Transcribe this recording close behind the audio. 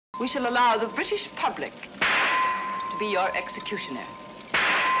we shall allow the British public to be your executioner.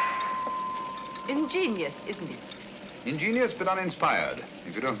 Ingenious, isn't it? Ingenious but uninspired,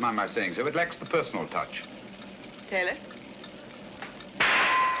 if you don't mind my saying so. It lacks the personal touch. Taylor?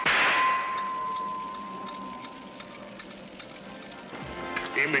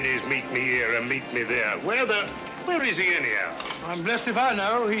 Him and his meet me here and meet me there. Where is he anyhow? I'm blessed if I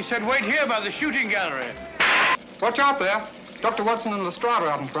know. He said wait here by the shooting gallery. Watch out there. Dr. Watson and Lestrade are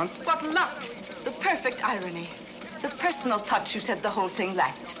out in front. What luck! The perfect irony. The personal touch you said the whole thing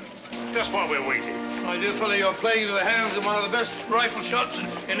lacked. Just while we're waiting. My dear fellow, you're playing into the hands of one of the best rifle shots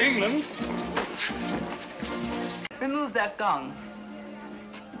in England. Remove that gong.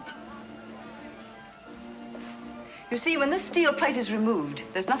 You see, when this steel plate is removed,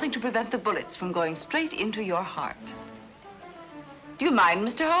 there's nothing to prevent the bullets from going straight into your heart. Do you mind,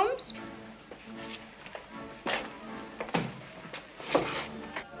 Mr. Holmes?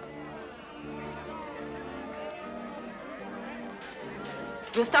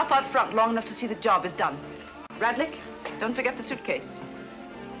 We'll stop out front long enough to see the job is done. Radlick, don't forget the suitcase.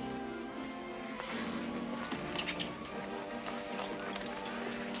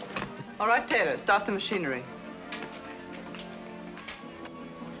 All right, Taylor, start the machinery.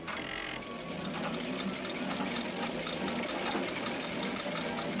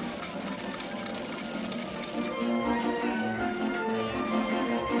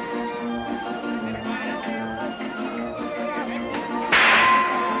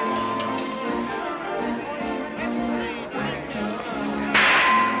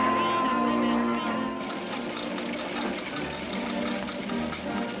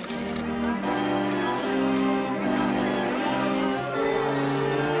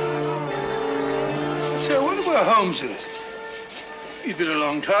 Holmes is. He's been a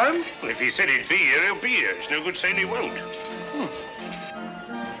long time. Well, if he said he'd be here, he'll be here. It's no good saying he won't.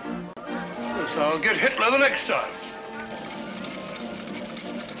 Yes, I'll get Hitler the next time.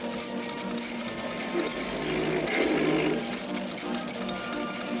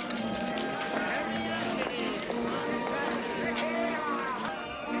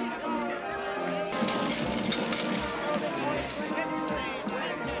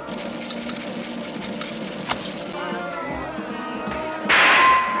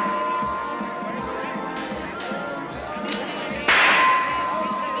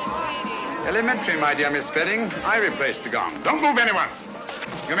 Elementary, my dear Miss Spedding. I replaced the gong. Don't move, anyone.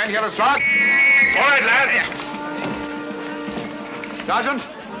 You men here, Lestrade? All right, lad. Sergeant,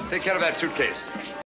 take care of that suitcase.